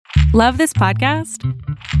Love this podcast?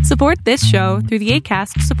 Support this show through the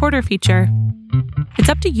Acast supporter feature. It's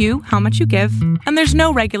up to you how much you give, and there's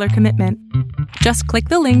no regular commitment. Just click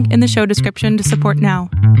the link in the show description to support now.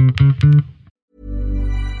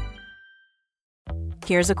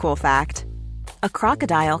 Here's a cool fact. A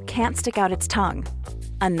crocodile can't stick out its tongue.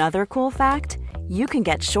 Another cool fact, you can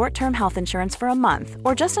get short-term health insurance for a month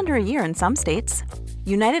or just under a year in some states.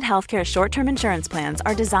 United Healthcare short-term insurance plans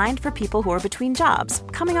are designed for people who are between jobs,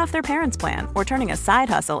 coming off their parents' plan, or turning a side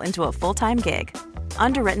hustle into a full-time gig.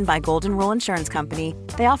 Underwritten by Golden Rule Insurance Company,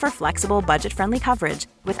 they offer flexible, budget-friendly coverage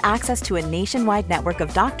with access to a nationwide network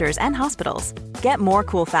of doctors and hospitals. Get more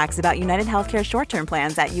cool facts about United Healthcare short-term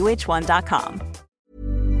plans at uh1.com.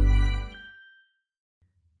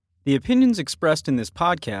 The opinions expressed in this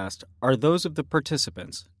podcast are those of the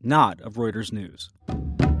participants, not of Reuters News.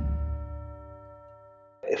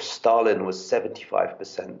 If Stalin was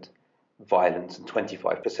 75% violence and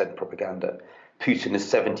 25% propaganda, Putin is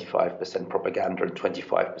 75% propaganda and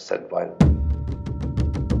 25% violence.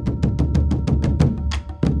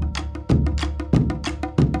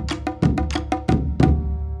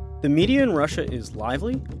 The media in Russia is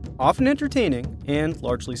lively, often entertaining, and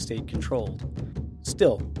largely state-controlled.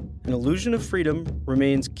 Still, an illusion of freedom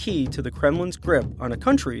remains key to the Kremlin's grip on a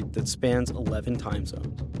country that spans 11 time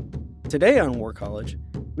zones. Today on War College,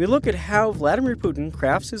 we look at how Vladimir Putin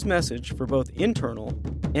crafts his message for both internal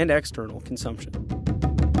and external consumption.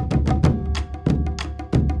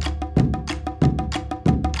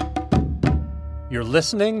 You're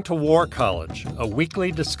listening to War College, a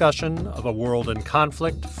weekly discussion of a world in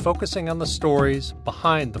conflict focusing on the stories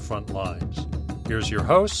behind the front lines. Here's your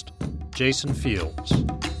host, Jason Fields.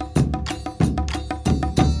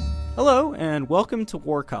 Hello, and welcome to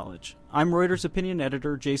War College. I'm Reuters opinion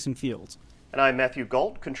editor Jason Fields. And I'm Matthew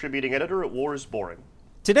Galt, contributing editor at War is Boring.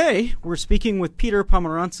 Today, we're speaking with Peter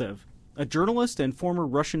Pomerantsev, a journalist and former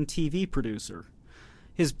Russian TV producer.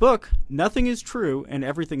 His book, Nothing is True and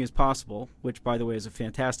Everything is Possible, which, by the way, is a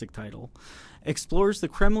fantastic title, explores the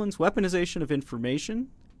Kremlin's weaponization of information.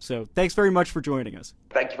 So thanks very much for joining us.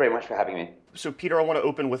 Thank you very much for having me. So, Peter, I want to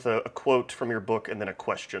open with a quote from your book and then a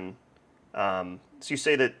question. So you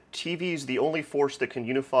say that TV is the only force that can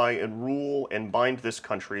unify and rule and bind this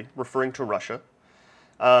country, referring to Russia.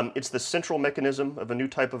 It's the central mechanism of a new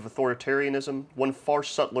type of authoritarianism, one far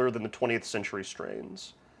subtler than the 20th century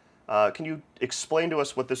strains. Can you explain to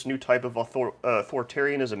us what this new type of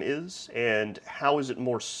authoritarianism is, and how is it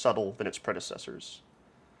more subtle than its predecessors?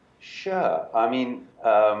 Sure. I mean,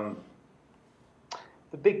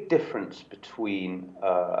 the big difference between,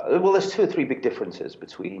 there's two or three big differences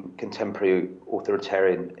between contemporary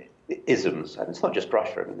authoritarian isms, and it's not just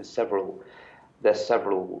Russia. I mean, there's several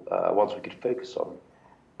ones we could focus on.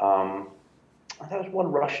 There was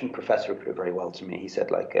one Russian professor who put it very well to me. He said,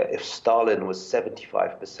 if Stalin was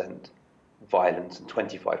 75% violence and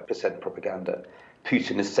 25% propaganda,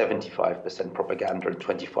 Putin is 75% propaganda and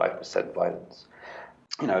 25% violence.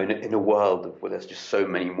 You know, in a world where there's just so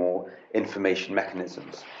many more information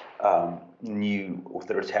mechanisms, new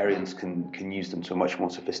authoritarians can use them to a much more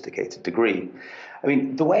sophisticated degree. I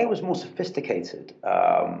mean, the way it was more sophisticated,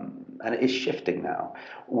 and it is shifting now,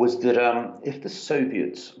 was that if the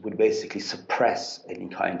Soviets would basically suppress any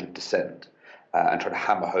kind of dissent and try to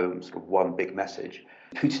hammer home sort of one big message,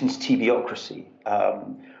 Putin's TVocracy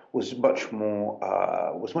was much more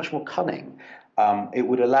cunning. It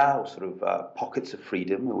would allow sort of pockets of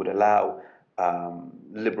freedom. It would allow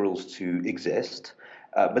liberals to exist,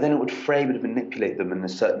 but then it would frame and manipulate them in a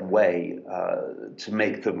certain way to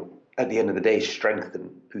make them, at the end of the day, strengthen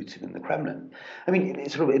Putin and the Kremlin. I mean,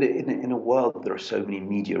 it's sort of in a world where there are so many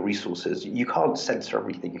media resources, you can't censor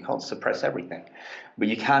everything, you can't suppress everything, but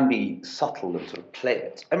you can be subtle and sort of play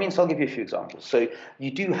it. I mean, so I'll give you a few examples. So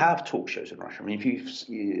you do have talk shows in Russia. I mean, if you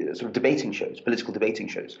sort of debating shows, political debating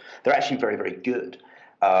shows, they're actually very, very good.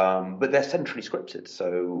 But they're centrally scripted.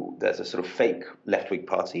 So there's a sort of fake left-wing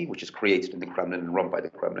party, which is created in the Kremlin and run by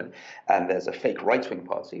the Kremlin. And there's a fake right-wing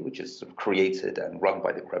party, which is sort of created and run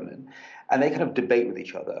by the Kremlin. And they kind of debate with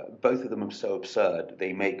each other. Both of them are so absurd,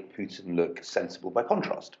 they make Putin look sensible by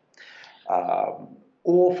contrast.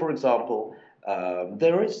 Or, for example,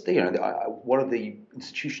 there is, one of the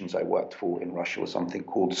institutions I worked for in Russia was something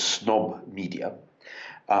called Snob Media,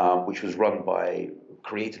 which was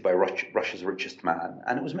created by Russia's richest man,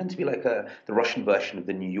 and it was meant to be like the Russian version of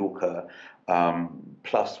the New Yorker.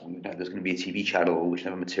 Plus, there's going to be a TV channel which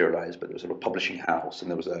never materialized, but there was a publishing house, and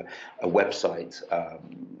there was a website,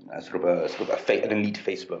 an elite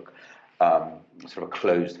Facebook, sort of a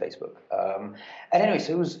closed Facebook. And anyway,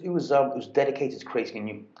 so it was dedicated to creating a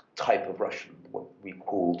new type of Russian, what we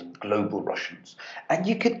called global Russians. And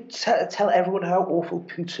you could tell everyone how awful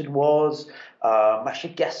Putin was. Masha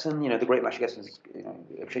Gessen, the great Masha Gessen,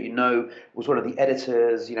 I'm sure was one of the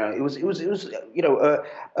editors. It was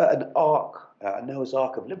an ark, a Noah's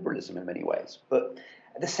Ark of liberalism in many ways. But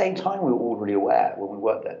at the same time, we were all really aware when we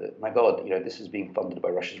worked there that, my God, this is being funded by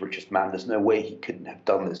Russia's richest man. There's no way he couldn't have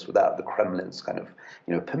done this without the Kremlin's kind of,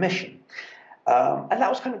 permission. And that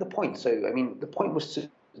was kind of the point. So, the point was to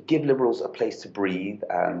give liberals a place to breathe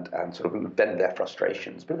and sort of vent their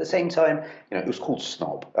frustrations. But at the same time, it was called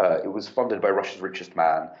Snob. It was funded by Russia's richest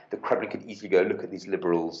man. The Kremlin could easily go, look at these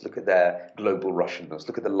liberals, look at their global Russianness,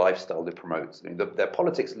 look at the lifestyle they promote. Their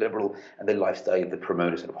politics liberal and their lifestyle they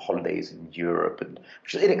promote sort of holidays in Europe,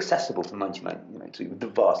 which is inaccessible to 99, to the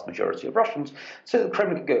vast majority of Russians. So the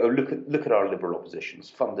Kremlin could go, oh, look at our liberal oppositions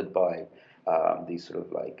funded by these sort of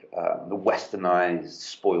the westernized,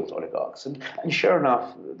 spoiled oligarchs. And sure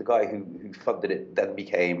enough, the guy who funded it then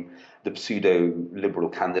became the pseudo-liberal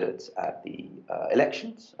candidate at the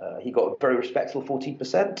elections. He got a very respectable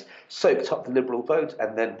 14%, soaked up the liberal vote,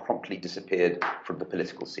 and then promptly disappeared from the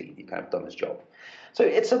political scene. He kind of done his job. So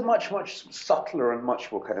it's a much, much subtler and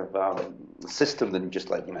much more kind of system than just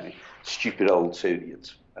stupid old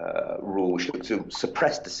Soviet rule, which looked to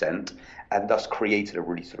suppress dissent and thus created a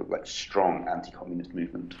really sort of strong anti-communist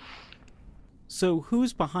movement. So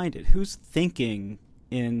who's behind it? Who's thinking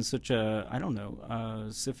in such a,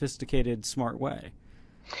 sophisticated, smart way?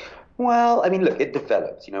 Well, look, it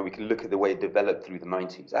developed. We can look at the way it developed through the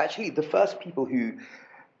 90s. Actually, the first people who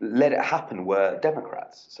let it happen were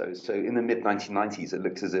Democrats. So in the mid-1990s, it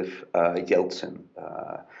looked as if Yeltsin,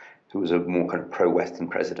 who was a more kind of pro-Western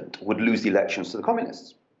president, would lose the elections to the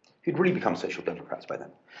communists, who'd really become social democrats by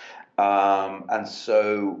then. And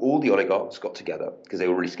so all the oligarchs got together because they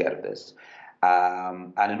were really scared of this.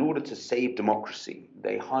 And in order to save democracy,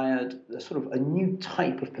 they hired a new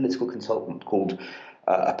type of political consultant called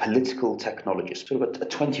a political technologist, sort of a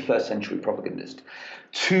 21st century propagandist,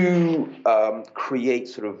 to create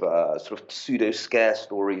sort of pseudo scare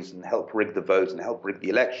stories and help rig the vote and help rig the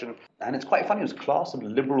election. And it's quite funny. It was a class of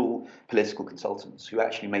liberal political consultants who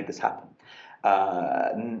actually made this happen.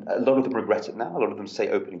 A lot of them regret it now. A lot of them say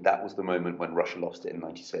openly that was the moment when Russia lost it in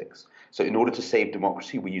 '96. So in order to save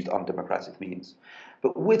democracy, we used undemocratic means.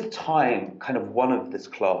 But with time, kind of one of this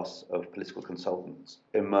class of political consultants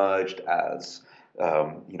emerged as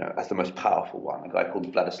the most powerful one, a guy called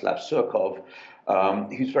Vladislav Surkov,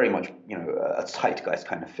 who's very much, a zeitgeist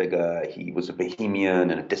kind of figure. He was a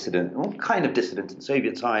bohemian and a dissident, all kind of dissident in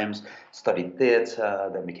Soviet times, studied theater,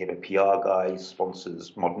 then became a PR guy,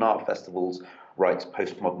 sponsors modern art festivals, writes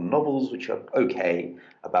postmodern novels, which are okay,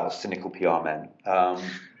 about cynical PR men.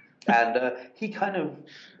 And he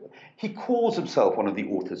calls himself one of the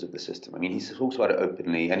authors of the system. He talks about it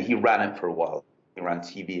openly, and he ran it for a while. Around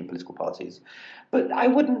TV and political parties. But I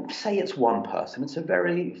wouldn't say it's one person. It's a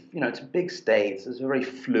very, it's a big state. It's a very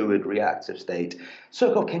fluid, reactive state.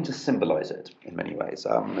 Surkov came to symbolize it in many ways.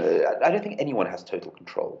 I don't think anyone has total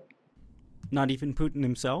control. Not even Putin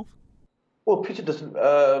himself? Well, Putin doesn't...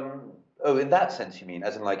 in that sense, you mean?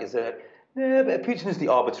 As in, is there... Yeah, but Putin is the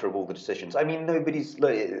arbiter of all the decisions. Nobody's...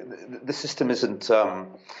 the system isn't...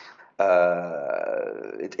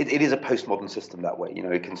 It is a postmodern system that way.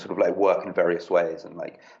 It can sort of work in various ways, and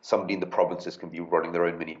somebody in the provinces can be running their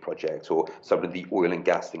own mini project, or somebody in the oil and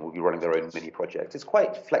gas thing will be running their own mini project. It's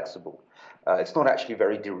quite flexible. It's not actually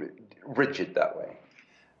very rigid that way.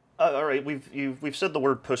 All right, we've said the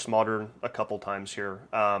word postmodern a couple times here,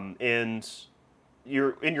 and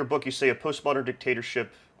in your book you say a postmodern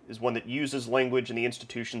dictatorship is one that uses language and the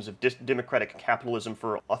institutions of democratic capitalism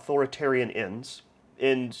for authoritarian ends,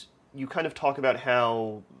 and you kind of talk about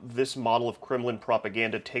how this model of Kremlin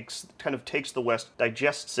propaganda takes the West,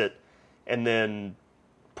 digests it, and then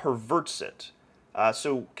perverts it.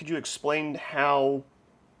 So could you explain how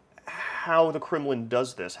the Kremlin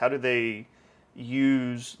does this? How do they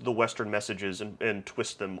use the Western messages and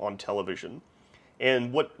twist them on television?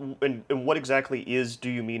 And what exactly do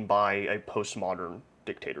you mean by a postmodern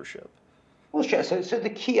dictatorship? Well, sure. So the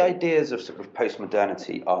key ideas of sort of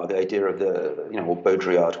postmodernity are the idea of what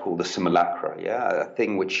Baudrillard called the simulacra, a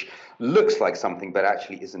thing which looks like something but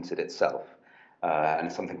actually isn't it itself, and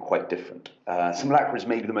it's something quite different. Simulacra is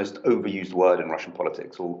maybe the most overused word in Russian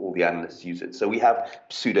politics. All the analysts use it. So we have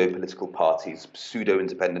pseudo-political parties,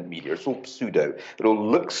 pseudo-independent media. It's all pseudo. It all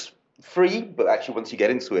looks free, but actually once you get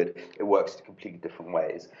into it, it works in completely different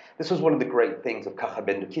ways. This was one of the great things of Kachar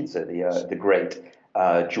Ben-Dokidze, the great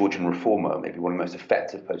Georgian reformer, maybe one of the most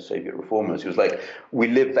effective post-Soviet reformers. He was like, we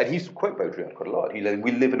live, and he used to quote Baudrillard quite a lot. He like,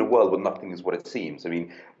 we live in a world where nothing is what it seems. I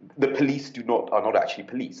mean, the police are not actually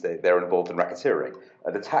police. They're involved in racketeering.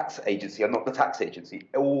 The tax agency are not the tax agency.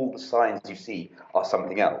 All the signs you see are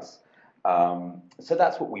something else. So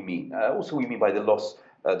that's what we mean. Also, we mean by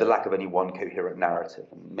the lack of any one coherent narrative,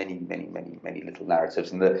 and many little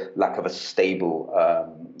narratives, and the lack of a stable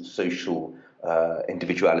social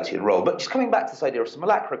individuality and role. But just coming back to this idea of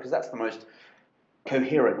simulacra, because that's the most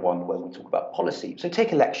coherent one when we talk about policy. So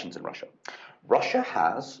take elections in Russia. Russia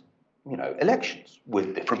has, elections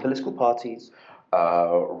with different political parties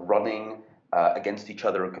running against each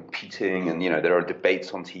other and competing, and there are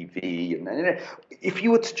debates on TV. And if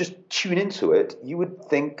you were to just tune into it, you would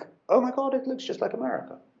think, oh my God, it looks just like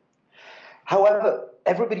America. However,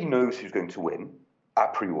 everybody knows who's going to win a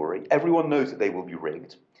priori. Everyone knows that they will be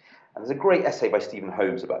rigged. And there's a great essay by Stephen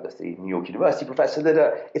Holmes about this, the New York University professor,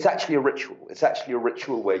 that it's actually a ritual. It's actually a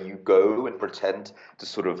ritual where you go and pretend to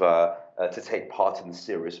sort of to take part in the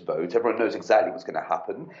serious vote. Everyone knows exactly what's going to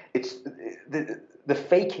happen. It's the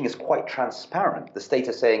faking is quite transparent. The state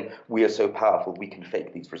is saying, we are so powerful, we can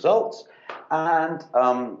fake these results. And,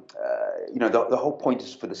 the whole point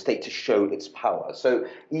is for the state to show its power. So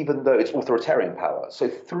even though it's authoritarian power, so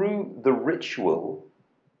through the ritual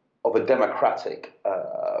of a democratic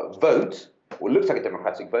vote, or it looks like a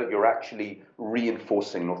democratic vote, you're actually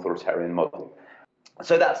reinforcing an authoritarian model.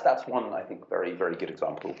 So that's one, I think, very, very good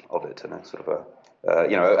example of it, and a sort of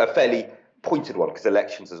a fairly pointed one, because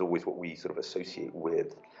elections is always what we sort of associate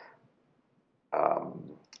with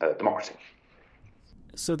democracy.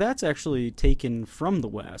 So that's actually taken from the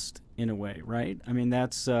West in a way, right? I mean,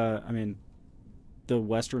 that's the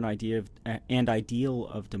Western idea of, and ideal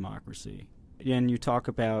of democracy. And you talk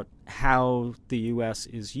about how the U.S.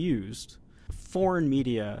 is used. Foreign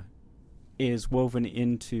media is woven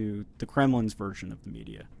into the Kremlin's version of the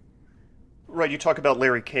media. Right, you talk about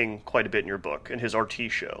Larry King quite a bit in your book and his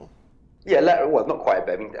RT show. Yeah, well, not quite a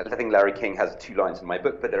bit. I mean, I think Larry King has 2 lines in my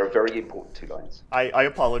book, but they're very important 2 lines. I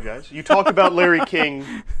apologize. You talk about Larry King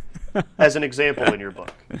as an example in your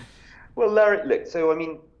book. Well, Larry, look, so I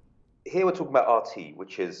mean, here we're talking about RT,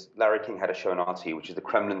 which is, Larry King had a show on RT, which is the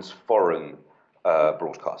Kremlin's foreign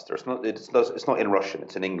broadcaster. It's not in Russian.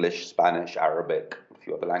 It's in English, Spanish, Arabic, a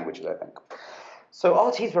few other languages, I think. So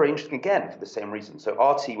RT is very interesting again for the same reason. So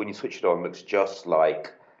RT, when you switch it on, looks just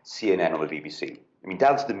like CNN or the BBC. I mean,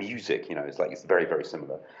 down to the music, it's very, very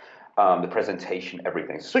similar. The presentation,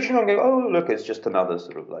 everything. So switching on, go, oh look, it's just another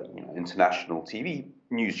sort of international TV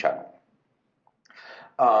news channel.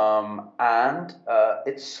 And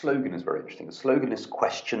its slogan is very interesting. The slogan is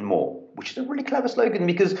 "Question More," which is a really clever slogan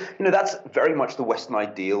because, that's very much the Western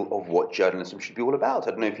ideal of what journalism should be all about.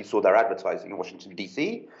 I don't know if you saw their advertising in Washington,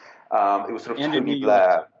 D.C. It was sort of Tony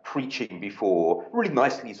Blair preaching before, really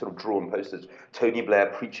nicely sort of drawn posters, Tony Blair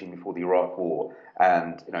preaching before the Iraq War.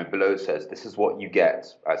 And, below it says, this is what you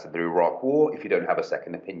get as in the Iraq War if you don't have a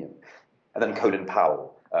second opinion. And then Colin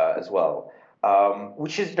Powell as well.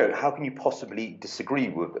 Which is, how can you possibly disagree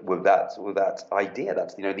with that idea?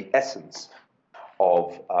 That's, the essence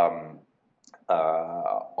of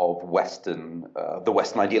Western, the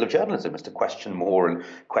Western ideal of journalism is to question more and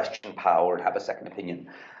question power and have a second opinion.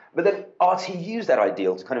 But then RT used that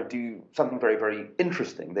ideal to kind of do something very, very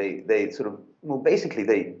interesting. They sort of, basically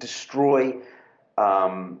they destroy,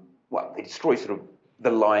 sort of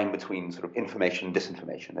the line between sort of information and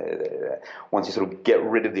disinformation. Once you sort of get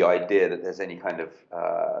rid of the idea that there's any kind of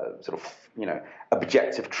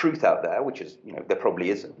objective truth out there, which is, there probably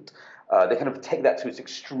isn't, they kind of take that to its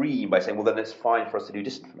extreme by saying, well, then it's fine for us to do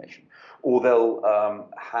disinformation. Or they'll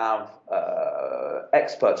have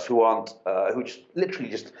experts who just literally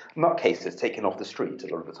just nutcases taken off the street a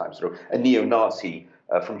lot of the time. Sort of a neo-Nazi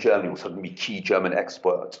from Germany will suddenly be key German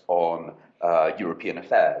expert on European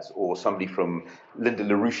affairs, or somebody from Linda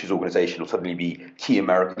LaRouche's organization will suddenly be key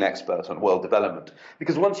American expert on world development.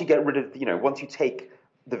 Because once you get rid of, once you take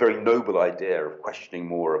the very noble idea of questioning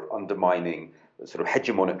more, of undermining sort of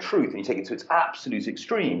hegemonic truth, and you take it to its absolute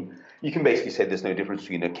extreme, you can basically say there's no difference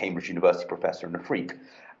between a Cambridge University professor and a freak.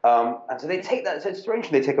 And so they take that, so it's strange,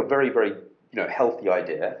 they take a very, very, healthy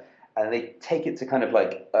idea, and they take it to kind of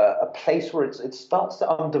like a place where it starts to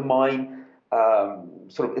undermine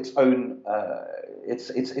sort of its own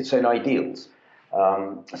ideals.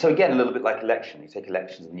 So again, a little bit like election. You take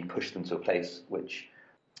elections and you push them to a place which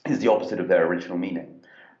is the opposite of their original meaning.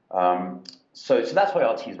 So that's why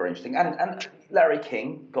RT is very interesting. And Larry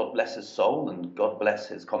King, God bless his soul and God bless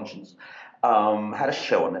his conscience, had a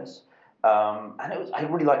show on this. And I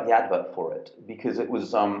really liked the advert for it because it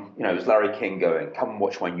was, it was Larry King going, "Come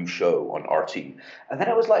watch my new show on RT," and then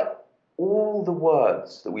it was like all the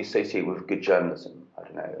words that we associate with good journalism. I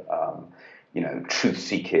don't know,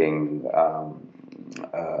 truth-seeking,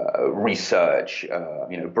 research,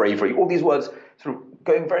 bravery. All these words sort of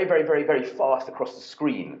going very, very, very, very fast across the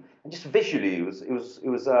screen, and just visually, it was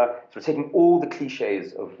sort of taking all the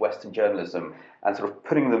cliches of Western journalism and sort of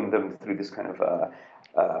putting them through this kind of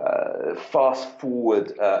fast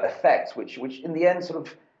forward effect, which in the end sort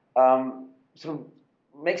of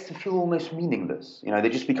makes them feel almost meaningless. They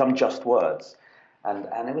just become just words. And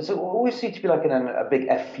it always seemed to be like a big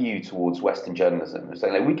FU towards Western journalism. It was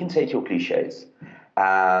saying, like, we can take your cliches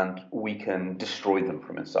and we can destroy them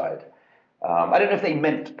from inside. I don't know if they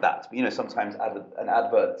meant that, but sometimes an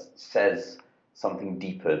advert says something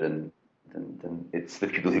deeper than it's the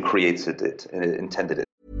people who created it intended it.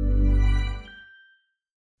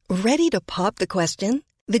 Ready to pop the question?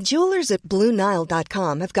 The jewelers at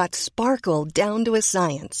BlueNile.com have got sparkle down to a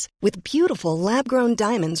science with beautiful lab-grown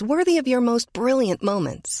diamonds worthy of your most brilliant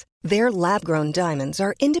moments. Their lab-grown diamonds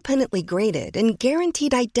are independently graded and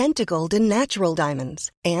guaranteed identical to natural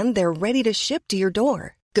diamonds, and they're ready to ship to your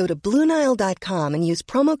door. Go to BlueNile.com and use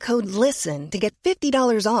promo code LISTEN to get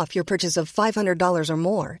 $50 off your purchase of $500 or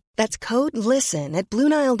more. That's code LISTEN at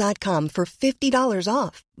BlueNile.com for $50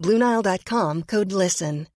 off. BlueNile.com, code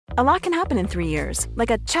LISTEN. A lot can happen in 3 years,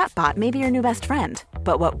 like a chatbot may be your new best friend.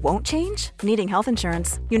 But what won't change? Needing health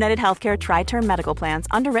insurance. United Healthcare Tri-Term Medical Plans,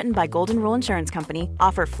 underwritten by Golden Rule Insurance Company,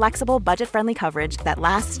 offer flexible, budget-friendly coverage that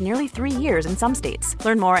lasts nearly 3 years in some states.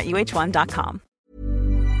 Learn more at uh1.com.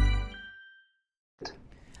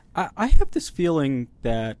 I have this feeling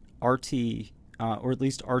that RT, or at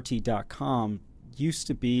least RT.com, used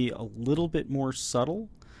to be a little bit more subtle.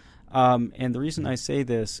 And the reason I say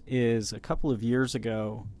this is a couple of years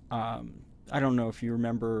ago, I don't know if you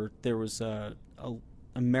remember, there was a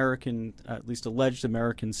American, at least alleged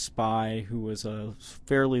American spy who was a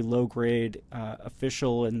fairly low-grade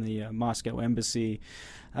official in the Moscow embassy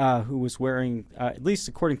who was wearing, at least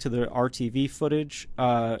according to the RTV footage,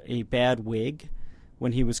 a bad wig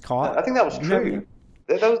when he was caught. I think that was true.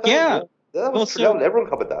 That was true. Everyone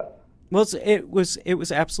covered that. Well, it was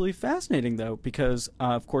absolutely fascinating, though, because,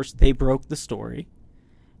 of course, they broke the story.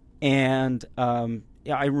 And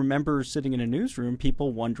I remember sitting in a newsroom,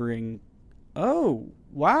 people wondering, oh,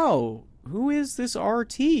 wow, who is this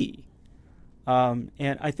RT? And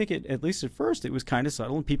I think, at least at first, it was kind of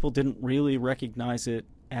subtle, and people didn't really recognize it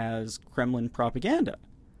as Kremlin propaganda.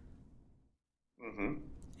 Mm-hmm.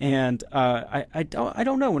 And I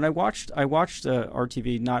don't know. When I watched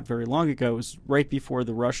RTV not very long ago, it was right before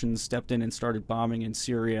the Russians stepped in and started bombing in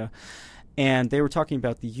Syria, and they were talking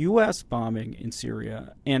about the U.S. bombing in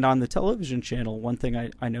Syria. And on the television channel, one thing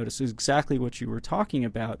I noticed is exactly what you were talking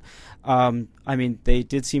about. They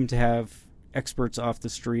did seem to have experts off the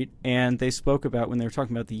street, and they spoke about, when they were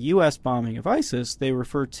talking about the U.S. bombing of ISIS, they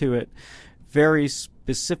referred to it very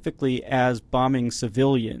specifically as bombing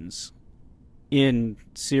civilians in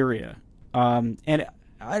Syria. And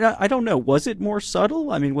I don't know, was it more subtle?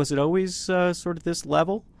 I mean, was it always sort of this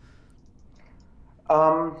level?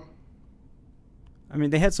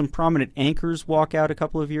 They had some prominent anchors walk out a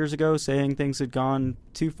couple of years ago saying things had gone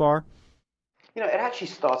too far. It actually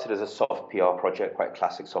started as a soft PR project, quite a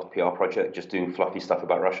classic soft PR project, just doing fluffy stuff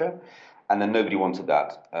about Russia. And then nobody wanted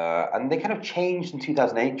that. And they kind of changed in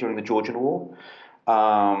 2008 during the Georgian War.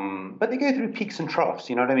 But they go through peaks and troughs,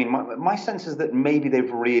 you know what I mean? My sense is that maybe they've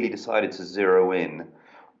really decided to zero in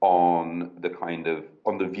on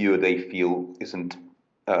the viewer they feel isn't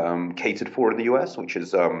catered for in the US, which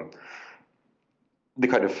is the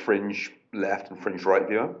kind of fringe left and fringe right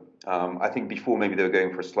viewer. I think before maybe they were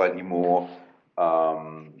going for a slightly more,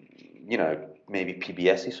 maybe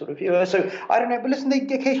PBS-y sort of viewer. So I don't know, but listen, they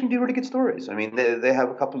occasionally do really good stories. I mean, they have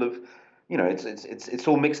a couple of, it's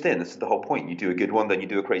all mixed in. This is the whole point. You do a good one, then you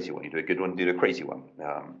do a crazy one. You do a good one, do a crazy one.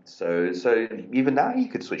 So even now you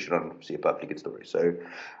could switch it on and see a perfectly good story. So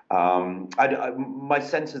my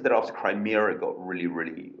sense is that after Crimea, it got really,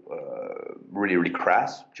 really, really, really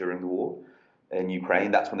crass during the war in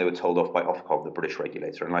Ukraine. That's when they were told off by Ofcom, the British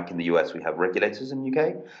regulator. And like in the US, we have regulators in the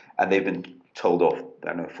UK, and they've been told off,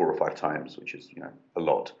 4 or 5 times, which is, a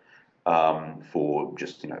lot, for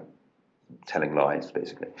just, telling lies,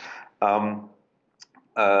 basically. So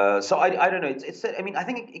I don't know. I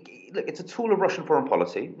think it's a tool of Russian foreign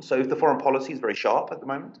policy. So if the foreign policy is very sharp at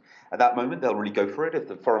that moment, they'll really go for it. If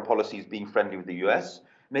the foreign policy is being friendly with the US,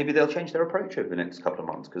 maybe they'll change their approach over the next couple of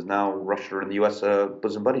months, because now Russia and the US are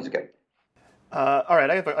bosom buddies again. All right,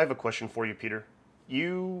 I have a question for you, Peter.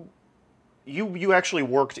 You actually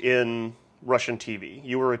worked in Russian TV.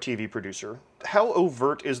 You were a TV producer. How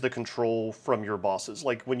overt is the control from your bosses?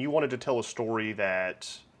 Like, when you wanted to tell a story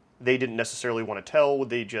that they didn't necessarily want to tell,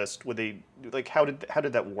 how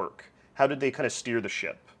did that work? How did they kind of steer the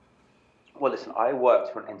ship? Well, listen, I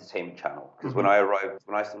worked for an entertainment channel because when I was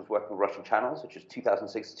working with Russian channels, which was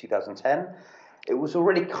 2006 to 2010, it was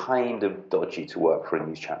already kind of dodgy to work for a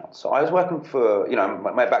news channel. So I was working for,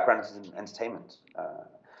 my background is in entertainment.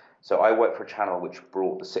 So I worked for a channel which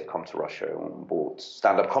brought the sitcom to Russia and brought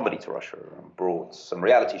stand-up comedy to Russia and brought some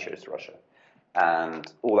reality shows to Russia and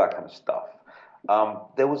all that kind of stuff.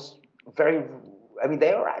 They were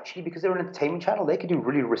actually, because they were an entertainment channel, they could do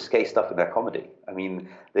really risque stuff in their comedy. I mean,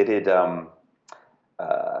 they did a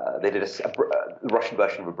Russian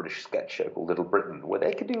version of a British sketch show called Little Britain, where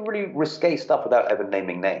they could do really risque stuff without ever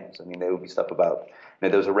naming names. I mean, there would be stuff about,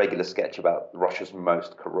 there was a regular sketch about Russia's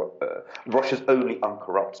only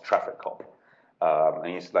uncorrupt traffic cop. And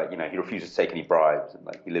he's like, he refuses to take any bribes, and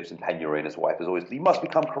like he lives in penury, and his wife is always, you must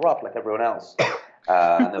become corrupt like everyone else.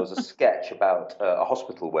 And there was a sketch about a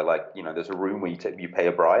hospital where, there's a room where you pay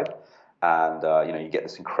a bribe, and you get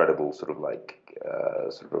this incredible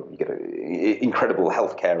you get incredible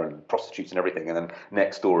healthcare and prostitutes and everything, and then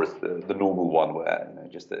next door is the normal one where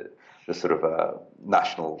just the sort of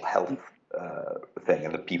national health thing,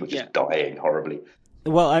 and the people just dying horribly.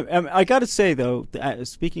 Well, I got to say, though,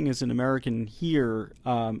 speaking as an American here,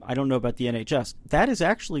 I don't know about the NHS. That is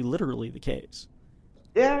actually literally the case.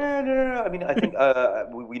 Yeah, no. I mean, I think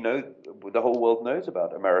we know, the whole world knows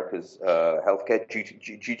about America's healthcare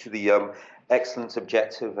due to the excellent,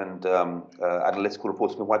 objective, and analytical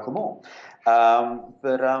reporting of Michael Moore. But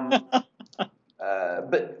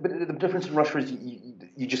the difference in Russia is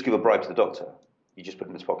you just give a bribe to the doctor. You just put it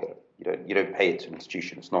in his pocket. You don't pay it to an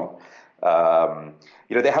institution. It's not.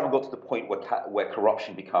 They haven't got to the point where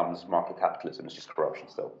corruption becomes market capitalism. It's just corruption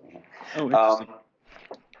still. Oh, interesting.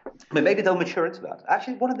 But maybe they'll mature into that.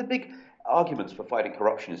 Actually, one of the big arguments for fighting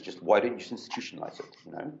corruption is just, why don't you just institutionalize it?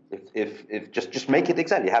 If just make it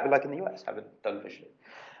exactly, have it like in the US, have it done officially.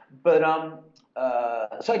 But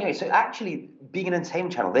so actually, being an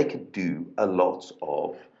entertainment channel, they could do a lot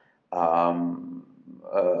of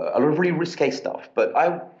really risque stuff. But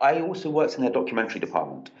I also worked in their documentary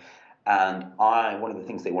department. And one of the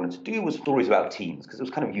things they wanted to do was stories about teens, because it was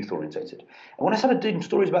kind of youth orientated. And when I started doing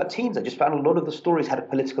stories about teens, I just found a lot of the stories had a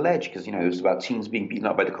political edge, because it was about teens being beaten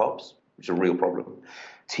up by the cops, which is a real problem.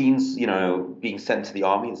 Teens, being sent to the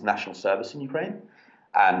army as national service in Ukraine,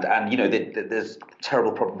 and there's a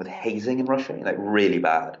terrible problem with hazing in Russia, really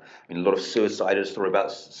bad. I mean, a lot of suicide. There's a story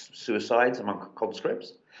about suicides among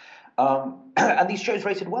conscripts. And these shows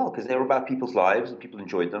rated well because they were about people's lives and people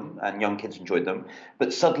enjoyed them and young kids enjoyed them.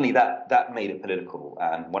 But suddenly that made it political.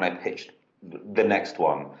 And when I pitched the next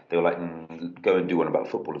one, they were like, go and do one about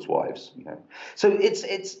footballers' wives. So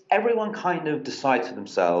it's everyone kind of decides for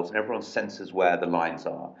themselves and everyone senses where the lines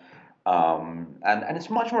are. And it's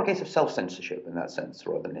much more a case of self-censorship in that sense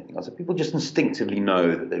rather than anything else. So people just instinctively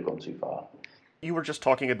know that they've gone too far. You were just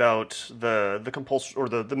talking about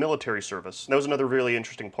the military service. That was another really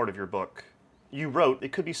interesting part of your book. You wrote,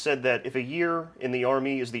 it could be said that if a year in the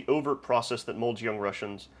army is the overt process that molds young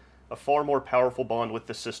Russians, a far more powerful bond with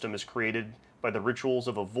the system is created by the rituals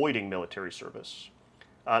of avoiding military service.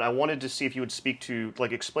 And I wanted to see if you would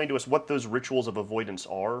explain to us what those rituals of avoidance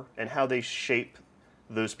are and how they shape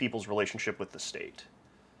those people's relationship with the state.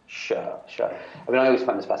 Sure. I mean, I always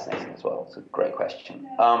find this fascinating as well. It's a great question.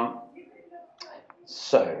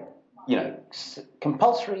 So,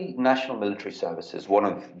 compulsory national military service is one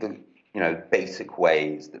of the, basic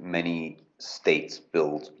ways that many states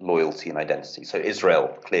build loyalty and identity. So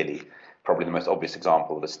Israel, clearly, probably the most obvious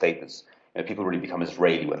example of a state that's, people really become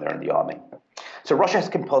Israeli when they're in the army. So Russia has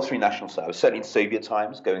compulsory national service. Certainly in Soviet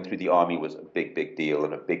times, going through the army was a big deal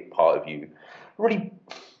and a big part of you really,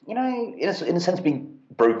 in a sense, being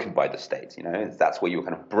broken by the state. That's where you were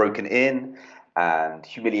kind of broken in and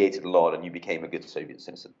humiliated a lot, and you became a good Soviet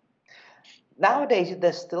citizen. Nowadays,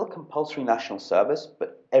 there's still compulsory national service,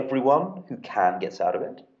 but everyone who can gets out of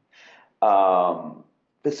it.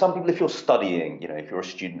 But some people, if you're studying, if you're a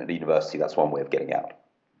student at a university, that's one way of getting out.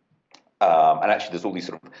 And actually, there's all these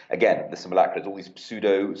the simulacra, there's all these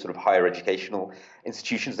pseudo higher educational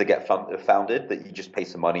institutions that get founded that you just pay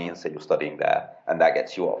some money and say you're studying there, and that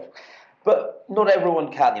gets you off. But not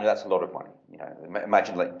everyone can, that's a lot of money.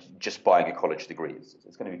 Imagine just buying a college degree.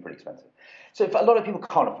 It's going to be pretty expensive. So a lot of people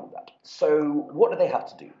can't afford that. So what do they have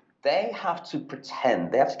to do? They have to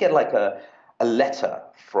pretend, they have to get a letter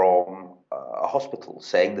from a hospital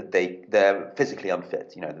saying that they're physically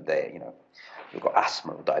unfit, that they've got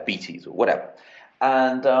asthma or diabetes or whatever.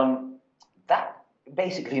 And that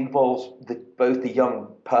basically involves both the young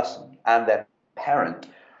person and their parent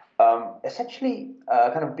essentially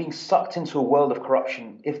kind of being sucked into a world of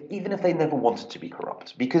corruption, even if they never wanted to be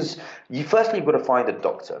corrupt. Because you've got to find a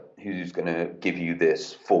doctor who's going to give you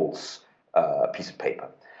this false piece of paper.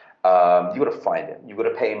 You've got to find it. You've got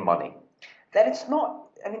to pay him money. Then it's not,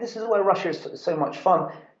 I mean, this is where Russia is so much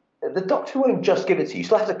fun. The doctor won't just give it to you. You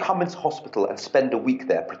still have to come into hospital and spend a week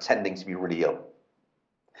there pretending to be really ill.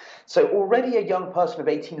 So already a young person of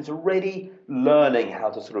 18 is already learning how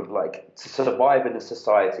to sort of like to survive in a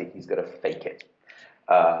society. He's going to fake it.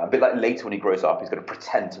 A bit like later when he grows up, he's going to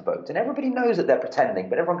pretend to vote. And everybody knows that they're pretending,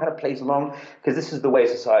 but everyone kind of plays along because this is the way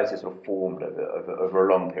society is sort of formed over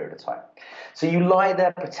a long period of time. So you lie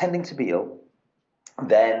there pretending to be ill,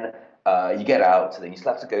 then you get out, and then you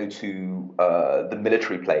still have to go to the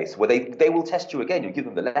military place where they will test you again. You give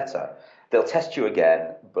them the letter, they'll test you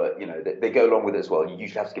again, but they go along with it as well. You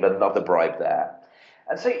usually have to give another bribe there,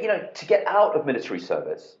 and so to get out of military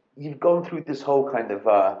service, you've gone through this whole kind of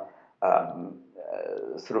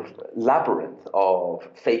sort of labyrinth of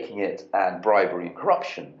faking it and bribery and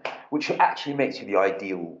corruption, which actually makes you the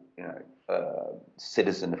ideal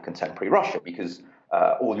citizen of contemporary Russia, because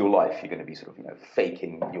all your life you're going to be sort of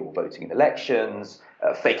faking your voting in elections,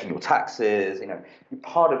 faking your taxes. You're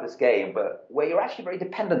part of this game, but where you're actually very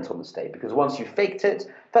dependent on the state, because once you've faked it,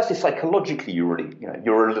 firstly psychologically you're really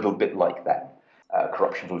you're a little bit like them.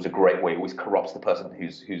 Corruption is always a great way. It always corrupts the person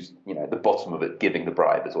who's at the bottom of it, giving the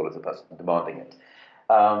bribe, as well as the person demanding it.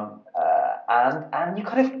 And you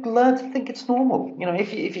kind of learn to think it's normal.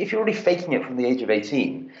 If you're already faking it from the age of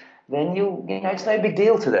 18, then it's no big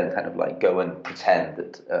deal to then kind of like go and pretend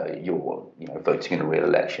that you're voting in a real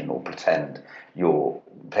election, or pretend you're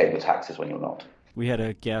paying your taxes when you're not. We had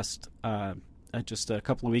a guest just a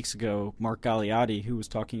couple of weeks ago, Mark Galeotti, who was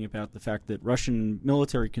talking about the fact that Russian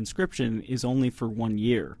military conscription is only for 1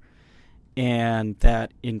 year, and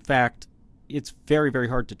that in fact it's very, very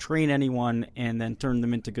hard to train anyone and then turn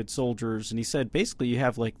them into good soldiers. And he said basically you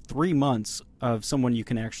have like 3 months of someone you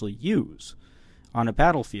can actually use on a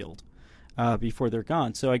battlefield before they're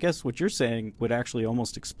gone. So I guess what you're saying would actually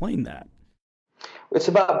almost explain that. It's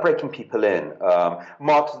about breaking people in.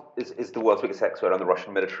 Mark is the world's biggest expert on the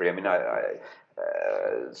Russian military. I mean,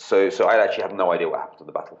 so I actually have no idea what happened on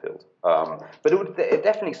the battlefield. But it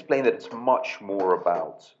definitely explained that it's much more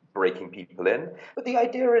about breaking people in. But the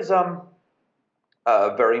idea is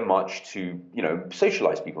very much to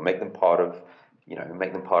socialize people, make them part of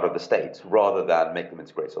the state, rather than make them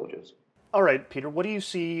into great soldiers. All right, Peter, what do you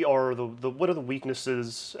see are what are the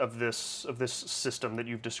weaknesses of this system that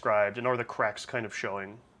you've described, and are the cracks kind of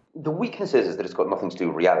showing? The weakness is that it's got nothing to do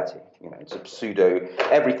with reality. It's a pseudo.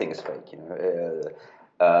 Everything is fake.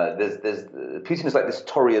 There's Putin is like this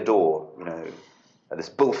toreador, this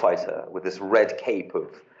bullfighter with this red cape of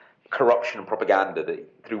corruption and propaganda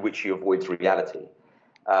through which he avoids reality.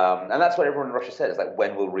 And that's what everyone in Russia says, like,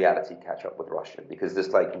 when will reality catch up with Russia? Because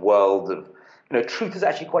this like world of truth is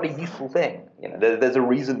actually quite a useful thing. There's a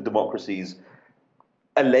reason democracies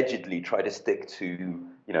allegedly try to stick to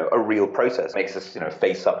a real process. It makes us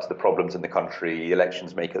face up to the problems in the country.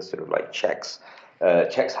 Elections make us sort of like checks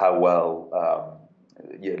how well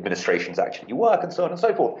administrations actually work, and so on and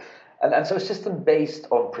so forth. And so a system based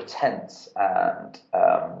on pretense and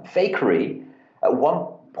fakery at one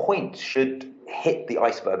point should hit the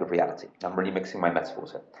iceberg of reality. I'm really mixing my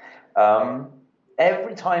metaphors here.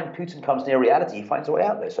 Every time Putin comes near reality, he finds a way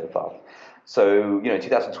out there so far. So, in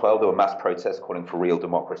 2012, there were mass protests calling for real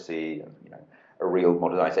democracy and, a real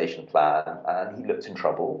modernization plan, and he looked in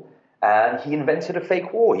trouble. And he invented a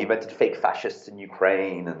fake war. He invented fake fascists in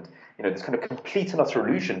Ukraine, and, this kind of complete and utter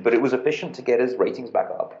illusion, but it was efficient to get his ratings back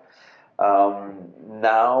up.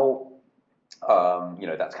 Now,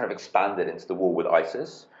 that's kind of expanded into the war with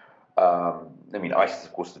ISIS. ISIS,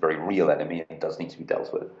 of course, is a very real enemy and does need to be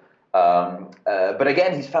dealt with. But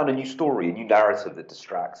again, he's found a new story, a new narrative that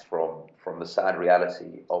distracts from the sad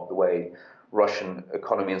reality of the way Russian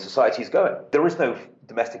economy and society is going. There is no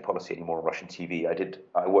domestic policy anymore on Russian TV.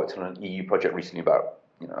 I worked on an EU project recently about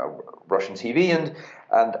Russian TV,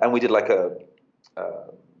 and we did like an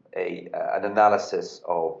analysis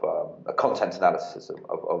of a content analysis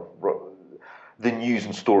of the news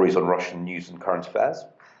and stories on Russian news and current affairs.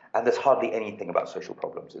 And there's hardly anything about social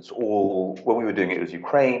problems. It's all, when we were doing it was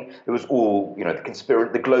Ukraine. It was all,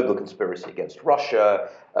 the global conspiracy against Russia,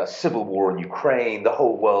 civil war in Ukraine. The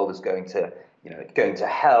whole world is going to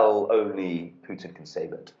hell. Only Putin can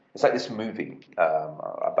save it. It's like this movie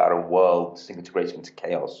about a world disintegrating into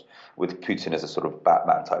chaos with Putin as a sort of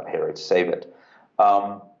Batman type hero to save it.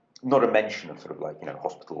 Not a mention of sort of like,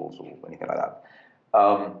 hospitals or anything like that.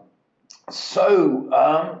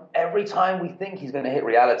 So every time we think he's going to hit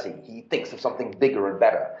reality, he thinks of something bigger and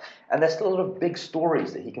better. And there's still a lot of big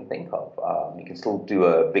stories that he can think of. He can still do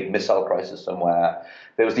a big missile crisis somewhere.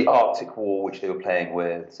 There was the Arctic War, which they were playing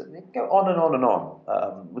with. So they go on and on and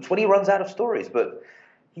on. Which when he runs out of stories, but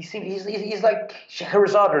he's like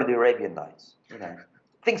Scheherazade in the Arabian Nights.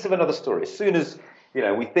 Thinks of another story. As soon as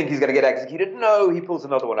we think he's going to get executed, no, he pulls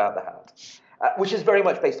another one out of the hat. Which is very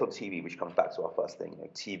much based on TV, which comes back to our first thing.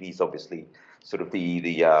 TV is obviously sort of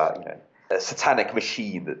the satanic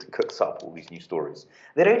machine that cooks up all these new stories.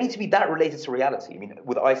 They don't need to be that related to reality. I mean,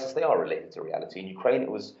 with ISIS, they are related to reality. In Ukraine,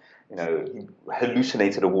 it was, he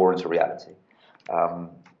hallucinated a war into reality.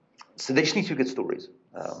 So they just need to be good stories.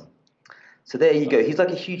 So there you go. He's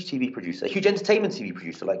like a huge TV producer, a huge entertainment TV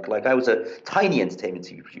producer. Like I was a tiny entertainment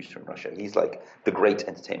TV producer in Russia. He's like the great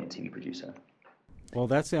entertainment TV producer. Well,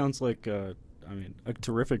 that sounds like a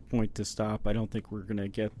terrific point to stop. I don't think we're going to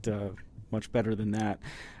get much better than that.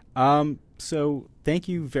 So thank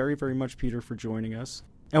you very, very much, Peter, for joining us.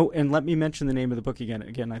 Oh, and let me mention the name of the book again.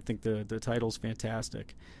 Again, I think the title's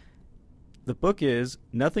fantastic. The book is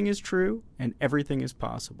Nothing is True and Everything is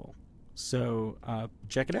Possible. So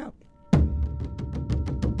check it out.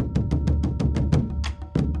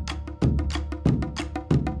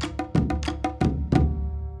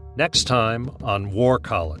 Next time on War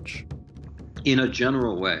College. In a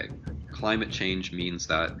general way, climate change means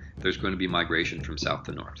that there's going to be migration from south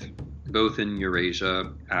to north. Both in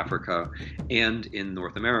Eurasia, Africa, and in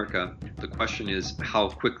North America, the question is how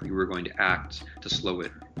quickly we're going to act to slow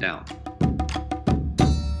it down.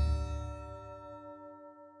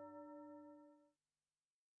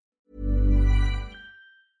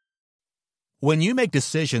 When you make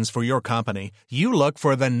decisions for your company, you look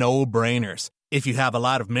for the no-brainers. If you have a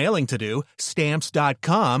lot of mailing to do,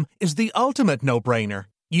 Stamps.com is the ultimate no-brainer.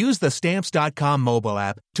 Use the Stamps.com mobile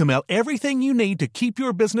app to mail everything you need to keep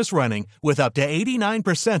your business running with up to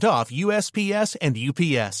 89% off USPS and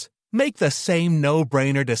UPS. Make the same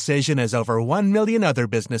no-brainer decision as over 1 million other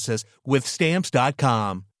businesses with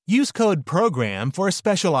Stamps.com. Use code PROGRAM for a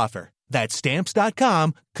special offer. That's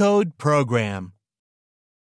Stamps.com, code PROGRAM.